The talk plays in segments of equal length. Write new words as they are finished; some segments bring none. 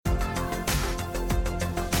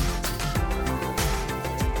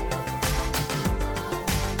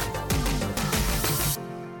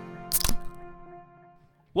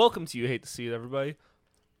Welcome to You Hate to See It, everybody.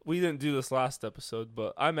 We didn't do this last episode,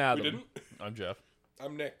 but I'm Adam. We didn't? I'm Jeff.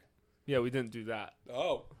 I'm Nick. Yeah, we didn't do that.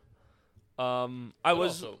 Oh. We've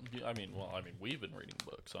been reading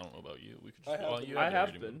books. I don't know about you. We could I have been. I have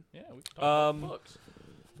reading been. Yeah, we can talk about books.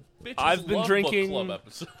 Bitches I've been love drinking- book club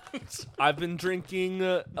episodes. I've been drinking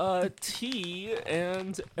tea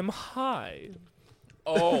and am high.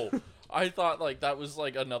 Oh, I thought like that was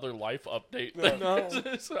like another life update. No.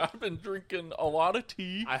 So I've been drinking a lot of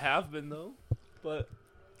tea. I have been, though. But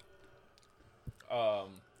I'm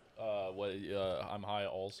high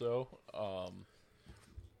also. I'm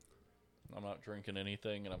not drinking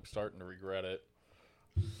anything, and I'm starting to regret it.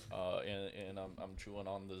 And I'm chewing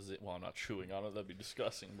on the Zyn. Well, I'm not chewing on it. That'd be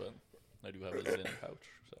disgusting. But I do have a Zyn pouch.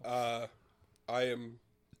 So. I am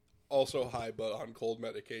also high, but on cold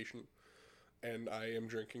medication. And I am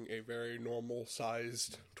drinking a very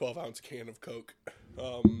normal-sized 12-ounce can of Coke.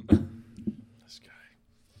 This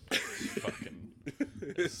guy,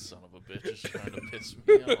 this son of a bitch, is trying to piss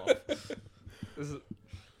me off. is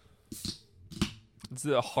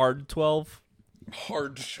it a hard 12?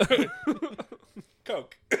 Hard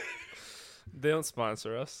Coke. They don't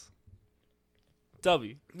sponsor us.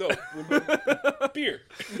 W. No, beer.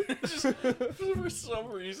 Just, for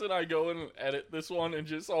some reason, I go in and edit this one, and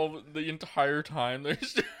just the entire time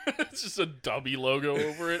there's it's just a Dubby logo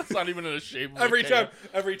over it. It's not even in the shape of Every a can.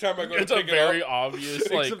 time I go It's to a pick very it up, obvious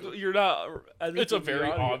like. Except you're not. It's a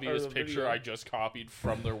very obvious or the picture video. I just copied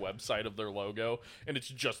from their website of their logo, and it's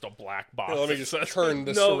just a black box. Here, let me that just says- turn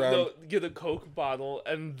this No, around. get a Coke bottle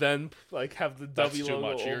and then like have the That's W too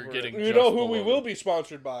logo much. You're over getting- it. You know just who the we logo. will be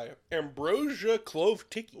sponsored by? Ambrosia Clove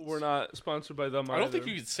Tickies. We're not sponsored by them. I don't think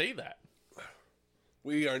either. you could say that.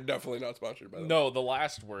 We are definitely not sponsored by them. No, the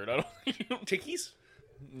last word. I Tickies?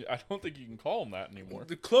 don't think you can call them that anymore.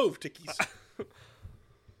 The Clove Tickies.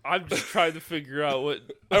 I'm just trying to figure out what.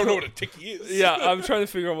 I don't know what a Tickie is. Yeah, I'm trying to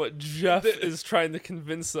figure out what Jeff is trying to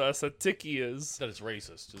convince us that Tiki is. That it's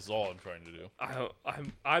racist is all I'm trying to do.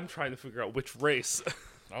 I'm trying to figure out which race.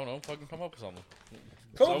 I don't know. Fucking come up with something.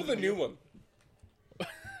 Come up with a new one.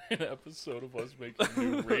 An episode of us making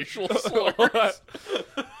new racial slurs.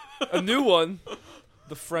 A new one,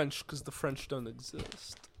 the French, because the French don't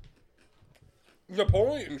exist.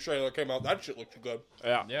 Napoleon trailer came out. That shit looked good.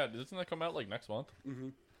 Yeah. Yeah, doesn't that come out like next month?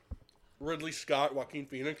 Ridley Scott, Joaquin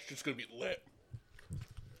Phoenix, just gonna be lit.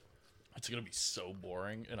 It's gonna be so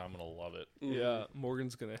boring, and I'm gonna love it. Yeah,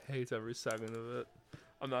 Morgan's gonna hate every second of it.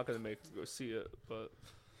 I'm not gonna make her go see it, but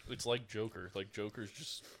It's like Joker. Like Joker's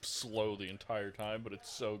just slow the entire time, but it's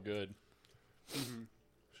so good.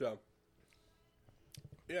 So,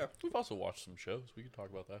 yeah. We've also watched some shows. We could talk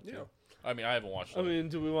about that too. Yeah. I mean, I haven't watched. I mean,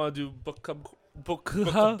 do we want to do book club? Buku.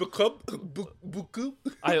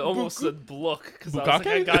 I almost said blook because I was like,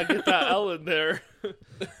 I gotta get that L in there.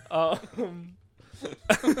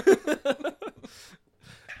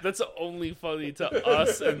 That's only funny to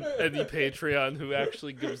us and any Patreon who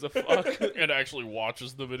actually gives a fuck. and actually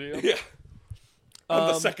watches the video. Yeah. On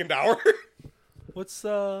the second hour. What's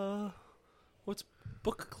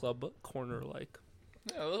book club corner like?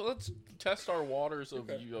 Yeah, let's test our waters of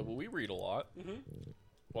you. We read a lot.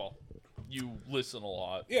 Well, you listen a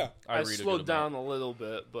lot. Yeah. I read a slowed good down a little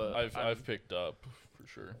bit, but I've picked up for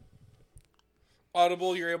sure.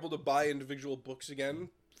 Audible, you're able to buy individual books again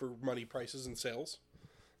for money prices and sales.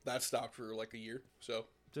 That stopped for like a year. So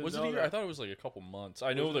didn't Was it know a year? that. I thought it was like a couple months.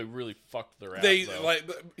 I know they really fucked their ass. they though. like.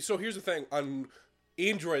 So here's the thing: on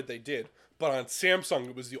Android they did, but on Samsung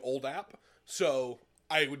it was the old app. So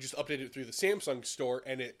I would just update it through the Samsung store,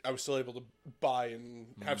 and I was still able to buy and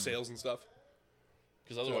have sales and stuff.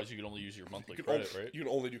 Because otherwise you could only use your monthly You can credit, only, right? You can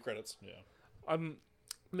only do credits. Yeah.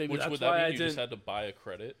 Maybe Which that's would why that I mean? You didn't. just had to buy a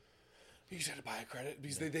credit. You just had to buy a credit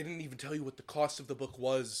because they didn't even tell you what the cost of the book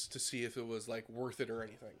was to see if it was like worth it or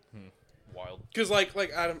anything. Wild. Because like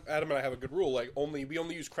Adam and I have a good rule. Like we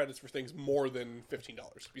only use credits for things more than $15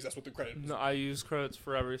 because that's what the credit is. No, I use credits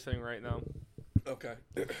for everything right now. Okay.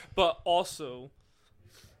 But also,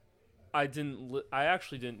 I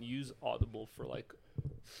actually didn't use Audible for like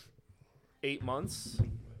 8 months,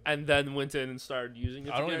 and then went in and started using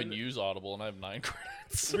it. I don't again. even use Audible, and I have 9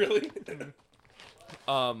 credits. Really?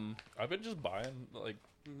 I've been just buying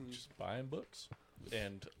buying books,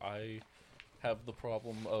 and I have the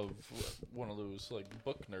problem of one of those like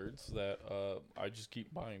book nerds that I just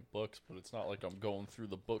keep buying books, but it's not like I'm going through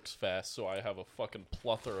the books fast, so I have a fucking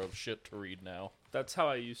plethora of shit to read now. That's how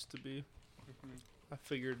I used to be. I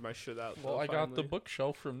figured my shit out. Well, though, I got the finally.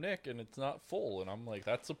 bookshelf from Nick, and it's not full, and I'm like,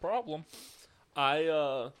 that's a problem.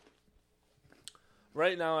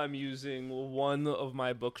 Right now I'm using one of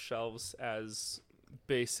my bookshelves as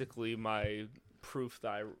basically my proof that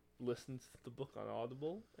I listened to the book on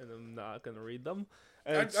Audible and I'm not gonna read them.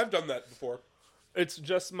 And I've done that before. it's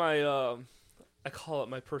just my I call it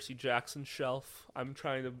my Percy Jackson shelf. I'm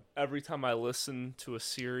trying to every time I listen to a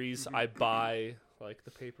series, I buy like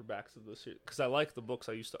the paperbacks of the series because I like the books.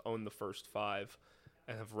 I used to own the first 5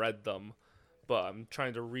 and have read them, but I'm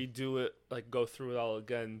trying to redo it, like go through it all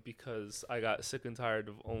again because I got sick and tired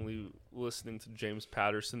of only listening to James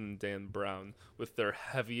Patterson and Dan Brown with their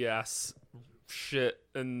heavy ass shit,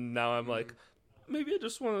 and now I'm like, maybe I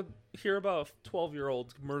just want to hear about a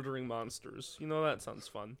 12-year-old murdering monsters. You know, that sounds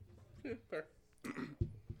fun. Yeah, fair.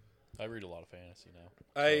 I read a lot of fantasy now.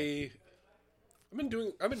 I've been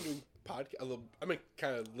doing podcast. I've been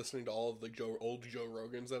kind of listening to all of the old Joe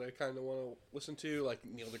Rogans that I kind of want to listen to, like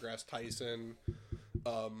Neil deGrasse Tyson,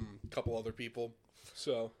 a couple other people.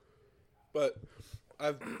 So, but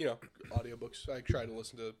I've audiobooks. I try to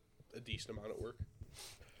listen to a decent amount at work.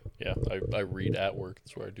 Yeah, I read at work.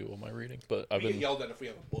 That's where I do all my reading. But I've We been get yelled at if we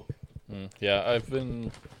have a book. Yeah,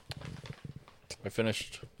 I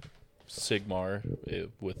finished Sigmar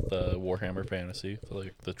with Warhammer Fantasy,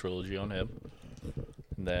 like the trilogy on him.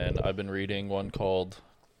 And then I've been reading one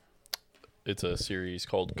it's a series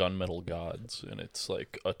called Gunmetal Gods, and it's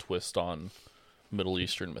like a twist on Middle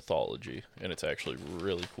Eastern mythology, and it's actually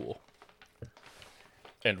really cool.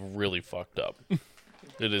 And really fucked up.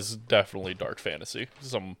 It is definitely dark fantasy.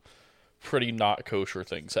 Some pretty not kosher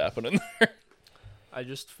things happen in there. I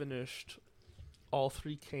just finished all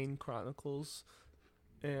 3 Kane Chronicles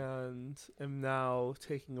and am now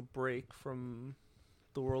taking a break from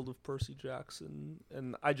the world of Percy Jackson.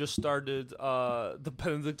 And I just started the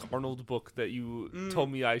Benedict Arnold book that you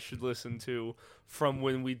told me I should listen to from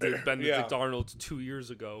when we did Benedict Arnold 2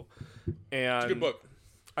 years ago. And It's a good book.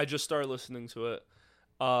 I just started listening to it.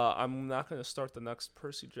 I'm not going to start the next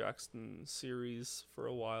Percy Jackson series for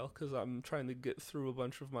a while because I'm trying to get through a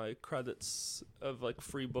bunch of my credits of like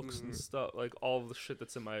free books and stuff, like all of the shit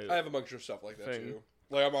that's in my. I have a bunch of stuff like that too.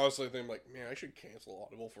 Like I'm honestly thinking, like, man, I should cancel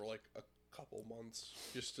Audible for like a couple months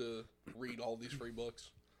just to read all these free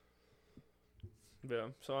books. Yeah,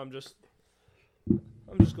 so I'm just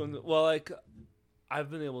going to. Well, like,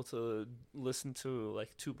 I've been able to listen to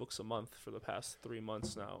like 2 books a month for the past 3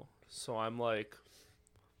 months now. So I'm like.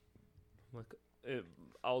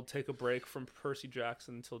 I'll take a break from Percy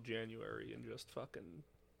Jackson until January and just fucking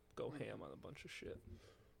go ham on a bunch of shit.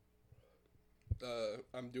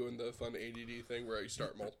 I'm doing the fun ADD thing where I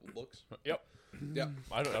start multiple books. Yep. Yeah.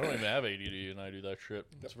 I don't even have ADD and I do that shit.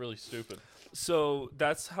 It's really stupid. So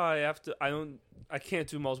that's how I have to. I can't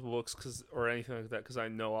do multiple books or anything like that because I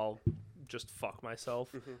know I'll just fuck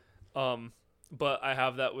myself. But I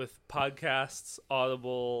have that with podcasts,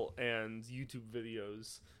 Audible, and YouTube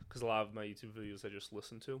videos. Because a lot of my YouTube videos I just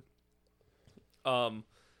listen to.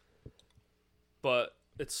 But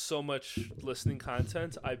it's so much listening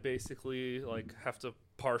content, I basically like have to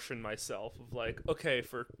partition myself of like, okay,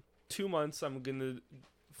 for 2 months I'm gonna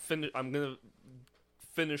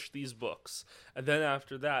finish these books, and then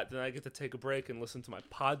after that, then I get to take a break and listen to my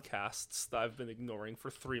podcasts that I've been ignoring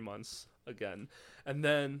for 3 months again, and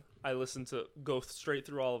then I go straight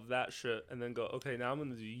through all of that shit, and then go, okay, now I'm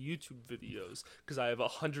gonna do YouTube videos because I have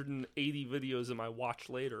 180 videos in my watch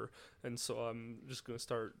later, and so I'm just gonna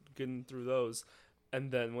start getting through those,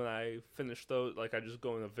 and then when I finish those, like I just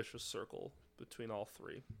go in a vicious circle between all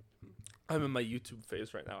 3. I'm in my YouTube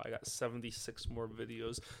phase right now. I got 76 more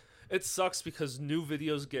videos. It sucks because new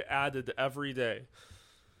videos get added every day.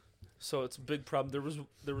 So it's a big problem.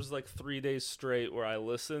 There was like 3 days straight where I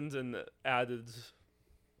listened and added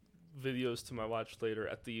videos to my watch later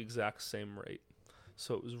at the exact same rate.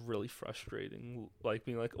 So it was really frustrating, like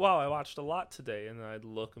being like, wow, I watched a lot today, and then I'd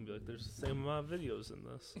look and be like, there's the same amount of videos in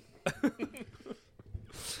this.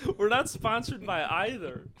 We're not sponsored by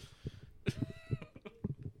either.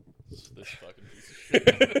 This fucking piece of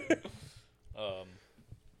shit.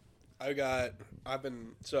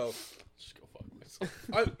 Just go fuck myself.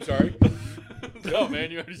 I'm sorry. No,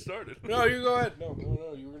 man, you already started. No, you go ahead. No,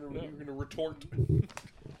 you were gonna retort.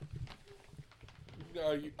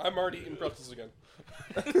 No, I'm already eating pretzels again.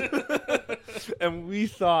 And we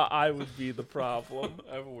thought I would be the problem.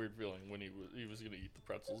 I have a weird feeling when he was gonna eat the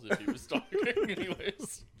pretzels if he was talking.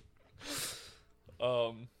 Anyways,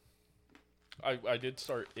 I did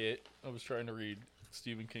start It. I was trying to read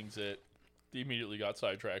Stephen King's It. Immediately got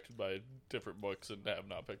sidetracked by different books and have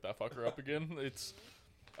not picked that fucker up again.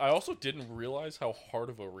 I also didn't realize how hard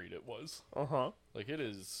of a read it was. Like, it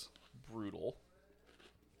is brutal.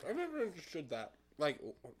 I've never understood that. Like,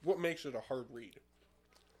 what makes it a hard read?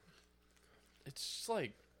 It's just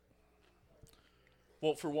like,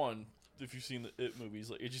 well, for one, if you've seen the It movies,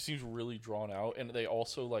 like it just seems really drawn out, and they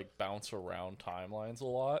also like bounce around timelines a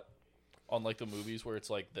lot. On like the movies where it's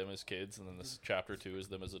like them as kids, and then this chapter 2 is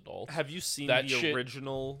them as adults. Have you seen That the shit-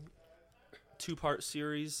 original 2-part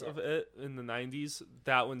series of it in the 90s?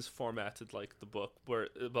 That one's formatted like the book,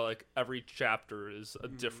 but like every chapter is a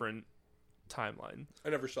different timeline.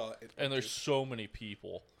 I never saw it. And there's so many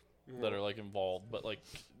people that are like involved, but like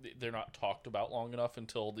they're not talked about long enough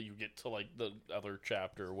until you get to like the other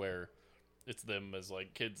chapter where it's them as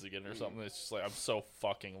like kids again or something. It's just like I'm so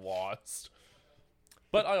fucking lost.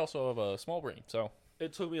 But I also have a small brain, so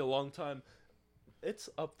It took me a long time. It's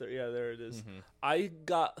up there. Yeah, there it is. I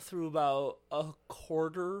got through about a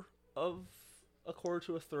quarter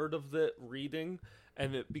to a third of it reading,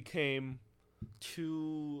 and it became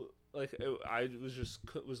too like I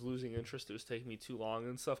was losing interest. It was taking me too long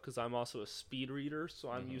and stuff because I'm also a speed reader, so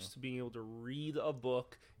I'm used to being able to read a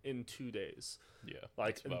book in 2 days. yeah,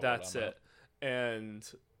 Like about that's what I'm it. And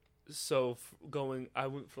so I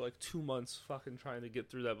went for like 2 months fucking trying to get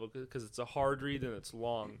through that book because it's a hard read and it's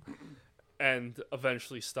long, and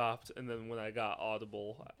eventually stopped. And then when I got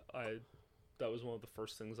Audible, that was one of the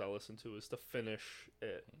first things I listened to is to finish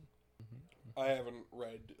it. I haven't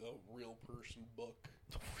read a real person book.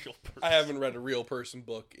 Real person. I haven't read a real person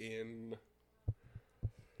book in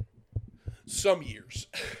some years.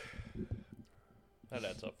 That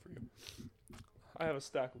adds up for you. I have a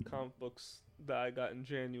stack of comic books that I got in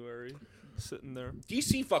January sitting there.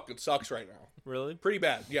 DC fucking sucks right now. Really? Pretty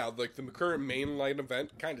bad. Yeah, like the current mainline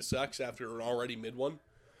event kind of sucks after an already mid one.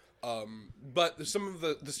 But some of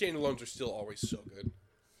the standalones are still always so good.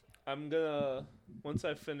 I'm gonna, once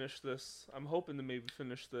I finish this, I'm hoping to maybe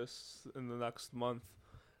finish this in the next month,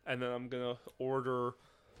 and then I'm gonna order.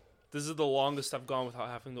 This is the longest I've gone without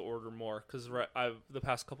having to order more, because the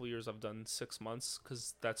past couple years I've done 6 months,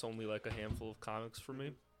 because that's only like a handful of comics for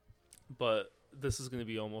me. But this is gonna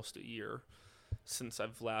be almost a year since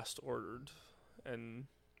I've last ordered, and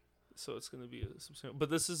so it's gonna be a substantial.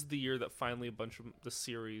 But this is the year that finally a bunch of the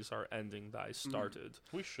series are ending that I started.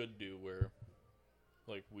 We should do where,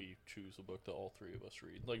 like, we choose a book that all three of us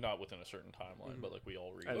read. Like, not within a certain timeline, but, like, we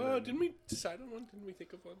all read And it. Didn't we decide on one? Didn't we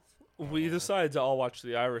think of one? We decided to all watch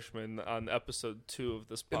The Irishman on episode 2 of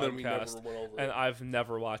this And then we never podcast, went over and it. I've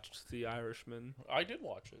never watched The Irishman. I did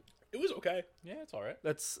watch it. It was okay. Yeah, it's all right.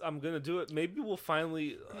 I'm gonna do it. Maybe we'll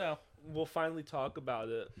finally talk about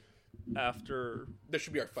it after That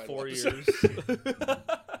should be our final 4 episode. years.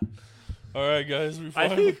 All right, guys. We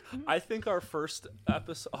finally... I think our first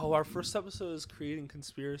episode is creating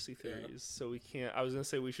conspiracy theories. So we can't. I was gonna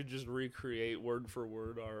say we should just recreate word for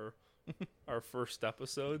word our first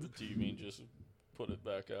episode. Do you mean just put it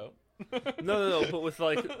back out? No, but with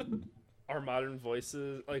like our modern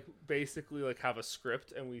voices, like basically like have a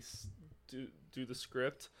script and we do the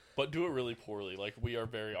script, But do it really poorly. Like, we are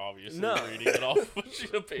very obviously No. reading it off of a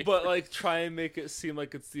sheet of paper. but like try and make it seem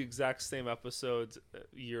like it's the exact same episode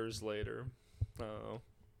years later. I don't know.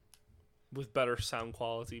 With better sound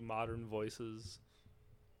quality, modern voices.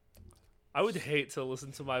 I would hate to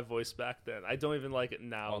listen to my voice back then. I don't even like it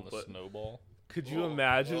now. on the But snowball. could you Oh,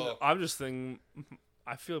 imagine? oh. I'm just thinking.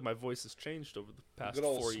 I feel like my voice has changed over the past Good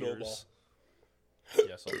old 4 Snowball. years.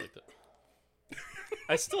 Yes, I like that.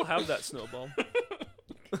 I still have that snowball.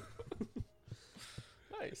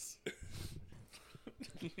 Nice.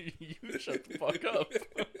 You shut the fuck up.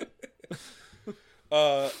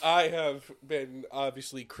 I have been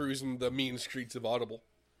obviously cruising the mean streets of Audible.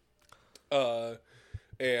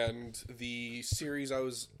 And the series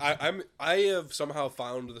I have somehow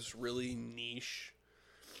found this really niche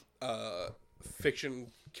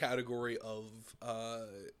fiction category of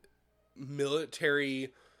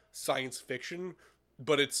military science fiction,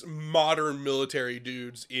 but it's modern military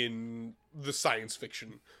dudes in the science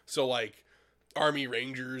fiction. So like Army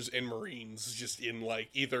Rangers and Marines just in like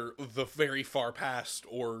either the very far past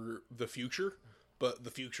or the future, but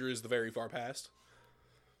the future is the very far past.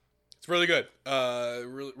 It's really good.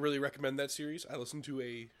 Really recommend that series. I listened to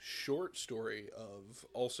a short story of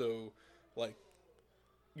also like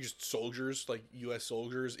just soldiers, like U.S.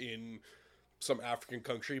 soldiers in some African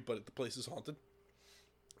country, but the place is haunted.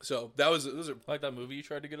 So those are Like that movie you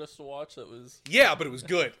tried to get us to watch that was... yeah, but it was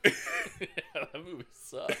good. Yeah, that movie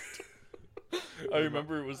sucked. I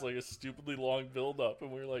remember it was like a stupidly long build-up,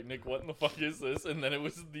 and we were like, Nick, what in the fuck is this? And then it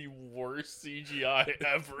was the worst CGI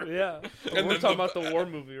ever. Yeah, And we're then talking about the war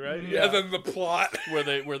movie, right? Yeah, and then the plot. Where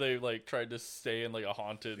they like tried to stay in like a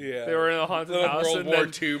haunted... Yeah, They were in a haunted the house, World and War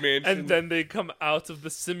then, II mansion, and then they come out of the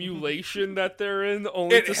simulation that they're in,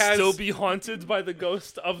 only It to has- still be haunted by the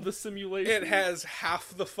ghost of the simulation. it has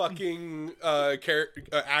half the fucking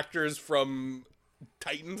actors from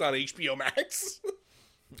Titans on HBO Max.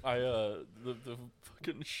 The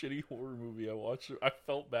fucking shitty horror movie I watched, I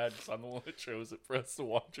felt bad because I'm the one that chose it for us to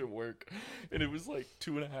watch at work, and it was like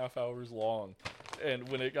 2.5 hours long, and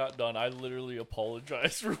when it got done, I literally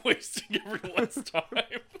apologized for wasting everyone's time.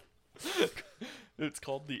 It's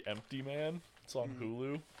called The Empty Man. It's on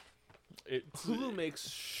Hulu. Hulu makes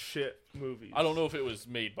shit movies. I don't know if it was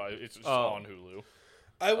made by. It's just on Hulu.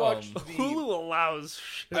 I watched Hulu allows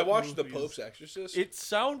shit I watched The movies. Pope's Exorcist It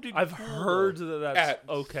sounded. I've cool, heard though. that that's at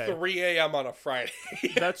okay. 3 a.m. on a Friday.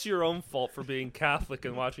 That's your own fault for being Catholic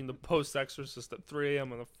and watching The Post Exorcist at 3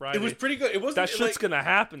 a.m. on a Friday. It was pretty good. It wasn't that shit's like, gonna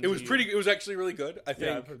happen. It was pretty. It was actually really good. I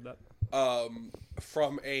Yeah, I've think. heard that.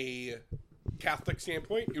 From a Catholic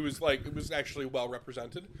standpoint, it was actually well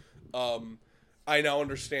represented. I now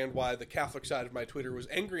understand why the Catholic side of my Twitter was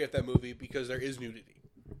angry at that movie because there is nudity.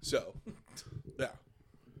 So, yeah.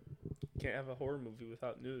 Can't have a horror movie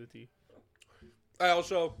without nudity. I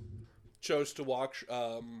also chose to watch,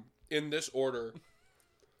 in this order,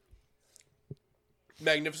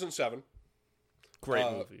 Magnificent Seven. Great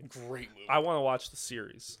movie. Great movie. I want to watch the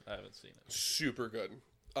series. I haven't seen it. Super good.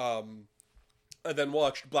 And then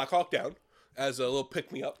watched Black Hawk Down as a little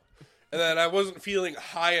pick-me-up. And then I wasn't feeling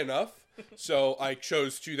high enough, so I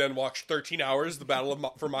chose to then watch 13 Hours, The Battle of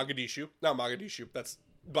for Mogadishu. Not Mogadishu, that's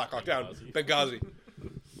Black Hawk Down. Benghazi.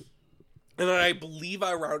 And then I believe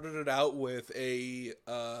I rounded it out with a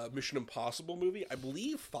Mission Impossible movie. I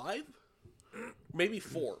believe 5? Maybe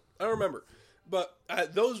 4. I don't remember. But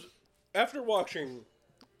after watching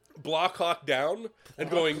Black Hawk Down and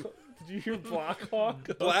going... Did you hear Black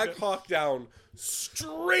Hawk? Black Hawk Down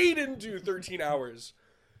straight into 13 Hours.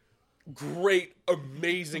 Great,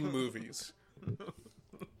 amazing movies.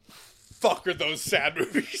 Fuck are those sad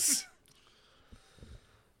movies.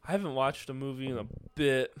 I haven't watched a movie in a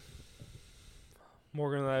bit.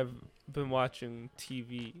 Morgan and I have been watching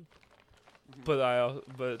TV, but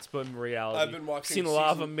it's been reality. I've been watching seen a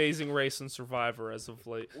lot of Amazing Race and Survivor as of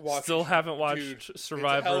late. Watch- Still haven't watched dude, it's a hell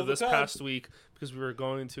Survivor of a this time. past week because we were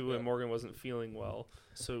going to, Yeah. and Morgan wasn't feeling well,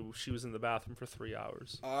 so she was in the bathroom for 3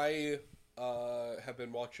 hours. I have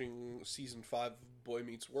been watching season 5 of Boy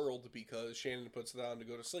Meets World because Shannon puts it on to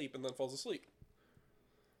go to sleep and then falls asleep.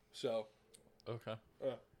 So, Okay.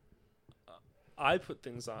 I put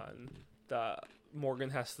things on that Morgan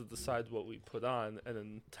has to decide what we put on, and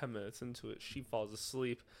then 10 minutes into it, she falls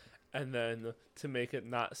asleep. And then to make it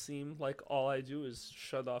not seem like all I do is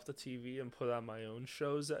shut off the TV and put on my own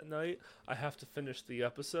shows at night, I have to finish the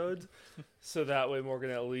episode. So that way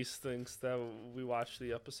Morgan at least thinks that we watched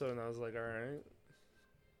the episode, and I was like, all right.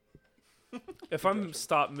 If I'm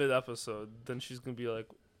stopped mid-episode, then she's going to be like,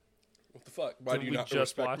 what the fuck? Why did do you we not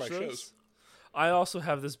just respect watch my this? shows? I also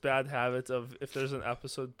have this bad habit of if there's an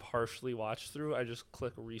episode partially watched through, I just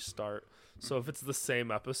click restart. So if it's the same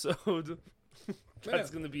episode,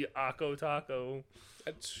 that's going to be Akko Taco.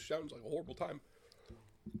 That sounds like a horrible time.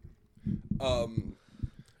 And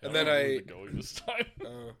then don't know where to go this time.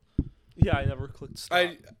 Yeah, I never clicked stop.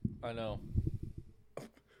 I know.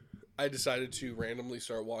 I decided to randomly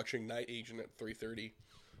start watching Night Agent at 3:30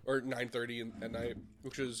 or 9:30 at night,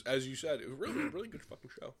 which is, as you said, it was really really good fucking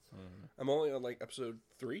show. I'm only on like episode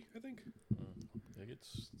 3, I think. It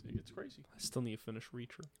gets crazy. I still need to finish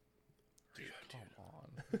Reacher. Come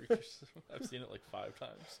on. I've seen it like 5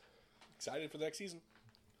 times. Excited for the next season.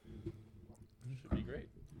 Should be great.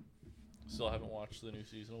 Still haven't watched the new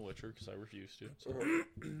season of Witcher because I refuse to. So.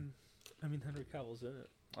 I mean, Henry Cavill's in it.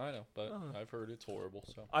 I know, but I've heard it's horrible.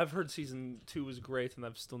 So I've heard season 2 was great, and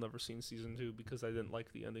I've still never seen season 2 because I didn't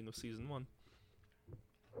like the ending of season 1.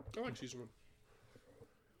 I like season 1.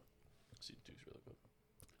 season 2 is really good.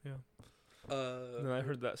 And then I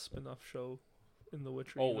heard that spin-off show in the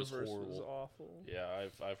Witcher Oh, it was universe was horrible. awful. Yeah,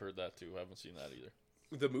 I've heard that too. I haven't seen that either.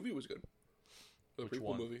 The movie was good. The Which prequel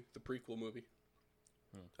one? movie. The prequel movie.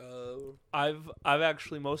 I've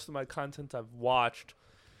actually, most of my content I've watched,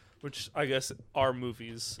 which I guess are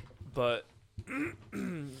movies, but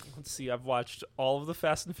let's see, I've watched all of the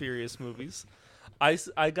Fast and Furious movies.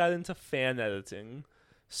 I got into fan editing,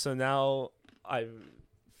 so now I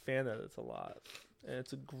fan edit a lot, and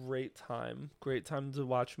it's a great time to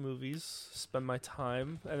watch movies, spend my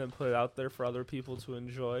time, and then put it out there for other people to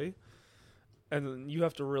enjoy. And then you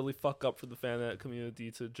have to really fuck up for the fan edit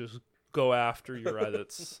community to just go after your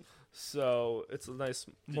edits. So it's a nice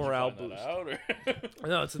morale Did you boost. find that out, or?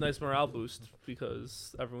 No, it's a nice morale boost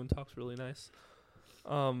because everyone talks really nice.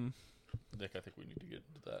 Nick, I think we need to get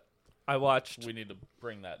into that. I watched. We need to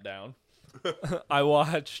bring that down.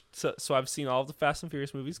 So I've seen all of the Fast and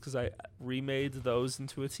Furious movies because I remade those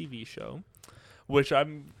into a TV show, which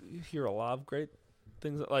I'm hear a lot of great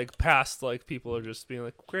things like past, like people are just being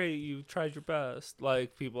like, great, you tried your best.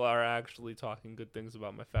 Like people are actually talking good things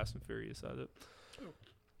about my Fast and Furious edit.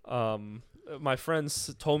 My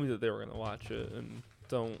friends told me that they were gonna watch it and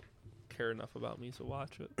don't care enough about me to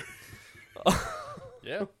watch it.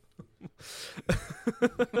 Yeah.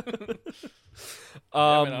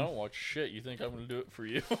 I don't watch shit. You think I'm gonna do it for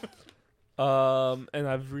you? And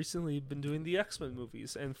I've recently been doing the X-Men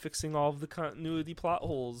movies and fixing all of the continuity plot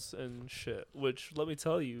holes and shit, which, let me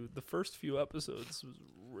tell you, the first few episodes was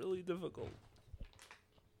really difficult.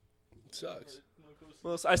 It sucks.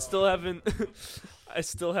 Well, I still haven't I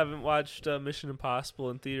haven't watched Mission Impossible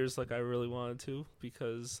in theaters like I really wanted to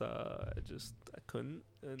because I couldn't,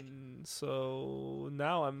 and so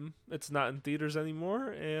now it's not in theaters anymore,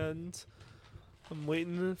 and I'm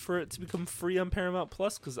waiting for it to become free on Paramount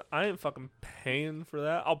Plus because I ain't fucking paying for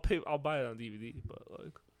that. I'll buy it on DVD, but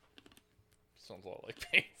like Sounds a lot like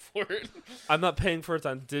paying for it. I'm not paying for it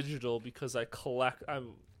on digital because I collect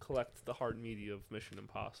the hard media of Mission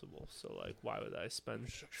Impossible. So like, why would I spend?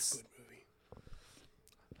 Such a good movie.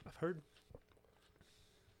 I've heard.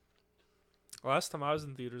 Last time I was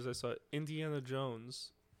in theaters, I saw Indiana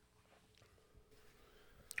Jones.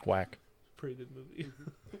 Whack. Pretty good movie.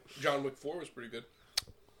 John Wick 4 was pretty good.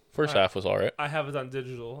 First half was alright. I have it on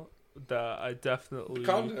digital. That I definitely The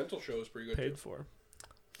Continental show was pretty good. paid Too. for.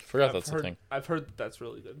 Forgot that's the heard, thing. I've heard that's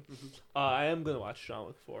really good. I am gonna watch John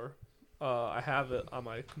Wick 4. I have it on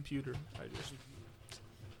my computer. I just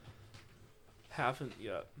haven't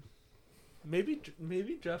yet. Maybe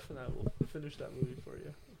Jeff and I will finish that movie for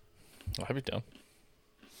you. I'll be down.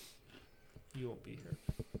 You won't be here.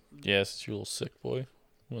 Yes, it's your little sick boy.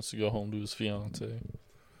 Wants to go home to his fiance.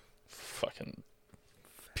 Fucking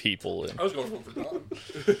people and I was going home for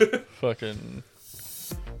Don. fucking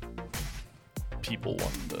people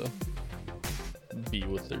wanting to be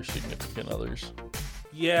with their significant others.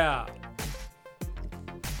 Yeah.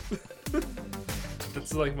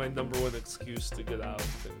 That's like my number one excuse to get out of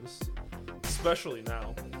things, especially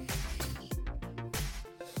now.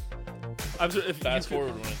 If Fast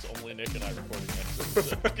forward when it's only Nick and I recording next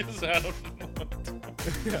episode. Because I don't know.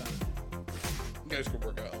 Yeah. You guys can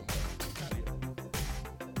work out.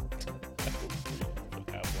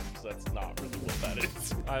 That's not really what that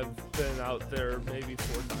is. I've been out there maybe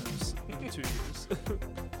 4 times in 2 years.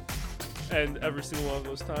 And every single one of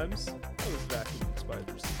those times, I was vacuuming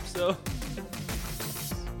spiders. So,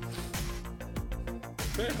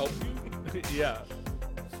 Can I help you? yeah.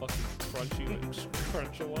 Fucking crunchy and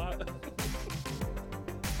crunch a lot.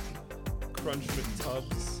 Crunch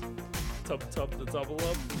McTubs. Tub the double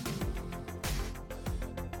up.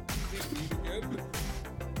 Again?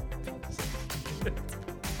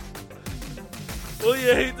 Well,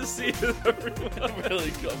 you hate to see it, everyone.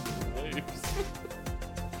 Really comes in waves.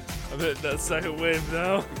 I'm hitting that second wave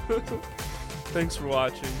now. Thanks for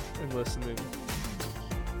watching and listening.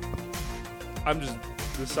 I'm just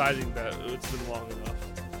deciding that it's been long enough.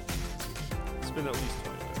 It's been at least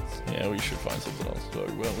 20 minutes. Yeah, we should find something else to talk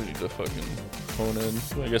about. We need to fucking hone in.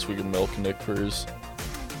 I guess we can milk Nick for his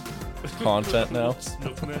content now. Just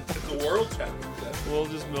milking it. The world's having that. We'll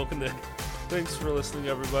just milk Nick. Thanks for listening,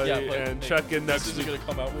 everybody, Yeah, but and Nick, check in next This week. isn't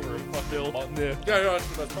gonna come out for a fucking Milk month. Nick. Yeah, no,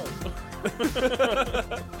 that's part.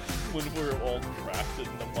 When we're all drafted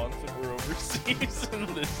in a month and we're overseas and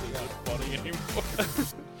this isn't funny anymore.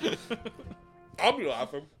 I'll be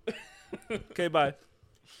laughing. Okay, bye.